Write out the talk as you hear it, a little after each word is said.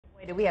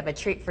We have a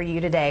treat for you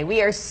today.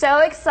 We are so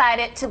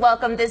excited to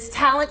welcome this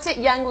talented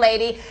young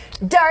lady,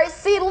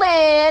 Darci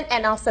Lynne,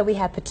 and also we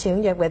have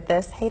Petunia with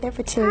us. Hey there,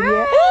 Petunia.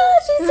 Oh,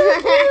 she's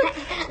so cute.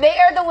 They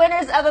are the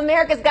winners of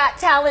America's Got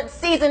Talent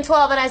Season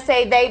 12, and I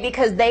say they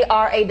because they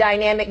are a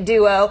dynamic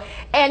duo.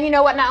 And you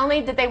know what? Not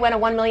only did they win a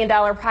 $1 million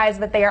prize,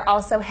 but they are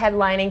also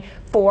headlining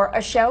for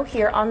a show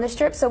here on the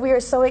Strip. So we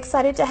are so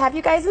excited to have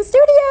you guys in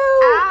studio.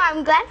 Oh,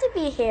 I'm glad to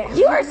be here.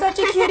 You are such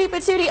a cutie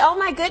patootie. Oh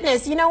my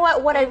goodness. You know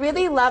what? What I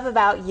really love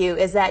about you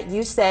is that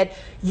you said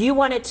you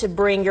wanted to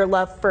bring your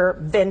love for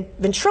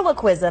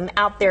ventriloquism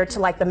out there to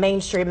like the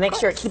mainstream, make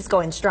sure it keeps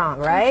going strong,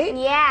 right?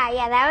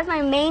 Yeah, that was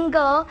my main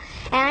goal,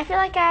 and I feel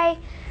like I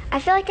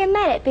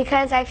met it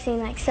because I've seen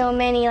like so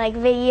many like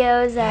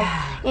videos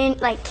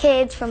of like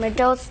kids from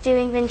adults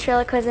doing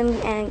ventriloquism,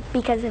 and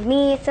because of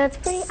me, so it's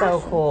pretty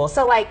awesome. Cool.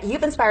 So like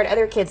you've inspired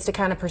other kids to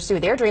kind of pursue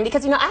their dream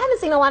because you know I haven't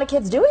seen a lot of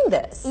kids doing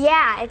this.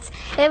 Yeah,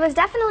 it was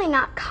definitely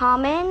not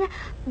common,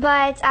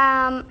 but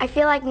I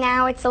feel like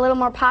now it's a little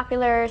more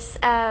popular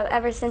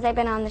ever since I've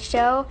been on the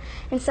show,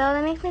 and so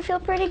that makes me feel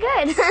pretty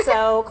good.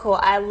 So cool.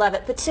 I love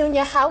it.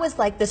 Petunia, how has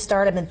like the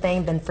stardom and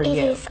fame been for you?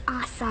 It is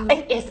awesome.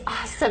 It is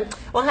awesome.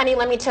 Well, honey,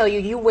 let me tell you,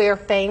 you wear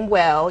fame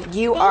well.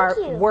 You are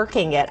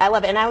working it. I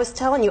love it. And I was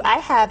telling you, I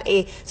have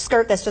a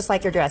skirt that's just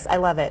like your dress. I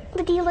love it.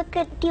 But do you look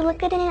good? Do you look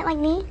good in it like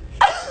me?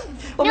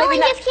 Well, no,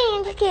 maybe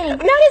I'm just kidding. Not as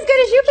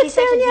good as you, She's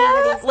such a diva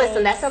Petunia. these Listen,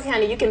 days. that's okay,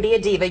 honey. You can be a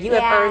diva. You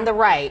have earned the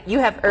right. You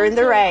have earned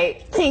the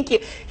right. Thank you.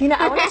 You know,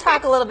 I want to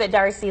talk a little bit,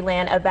 Darci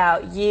Lynne,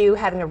 about you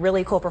having a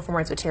really cool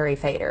performance with Terry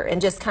Fader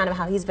and just kind of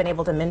how he's been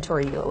able to mentor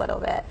you a little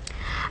bit.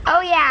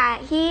 Oh yeah,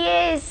 he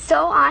is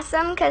so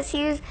awesome because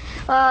he is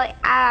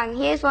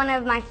one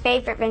of my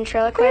favorite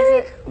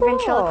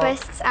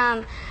ventriloquists.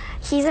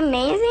 He's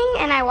amazing,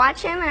 and I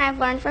watch him, and I've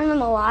learned from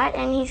him a lot,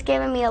 and he's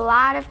given me a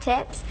lot of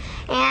tips,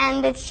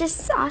 and it's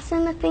just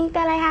awesome to think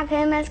that I have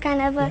him as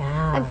kind of a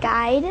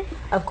guide.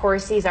 Of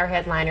course, he's our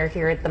headliner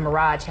here at the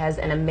Mirage, has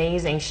an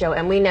amazing show,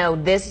 and we know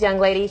this young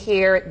lady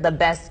here, the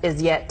best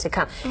is yet to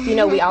come. You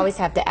know, we always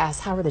have to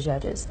ask, how are the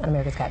judges on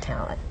America's Got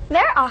Talent?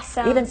 They're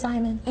awesome. Even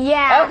Simon?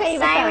 Yeah, okay,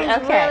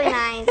 Simon's really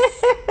nice.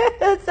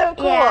 That's so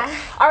cool. Yeah.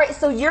 All right,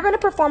 so you're going to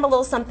perform a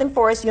little something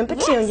for us, you and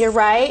Petunia,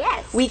 right?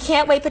 Yes. We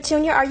can't wait.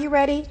 Petunia, are you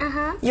ready?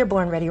 Uh-huh. You're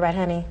born ready, right,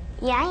 honey?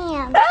 Yeah,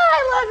 I am. Oh,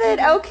 I love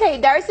it.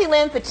 Okay, Darci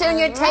Lynne,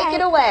 Petunia, take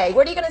it away.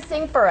 What are you going to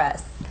sing for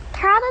us?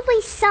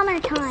 Probably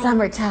Summertime.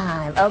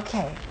 Summertime.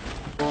 Okay.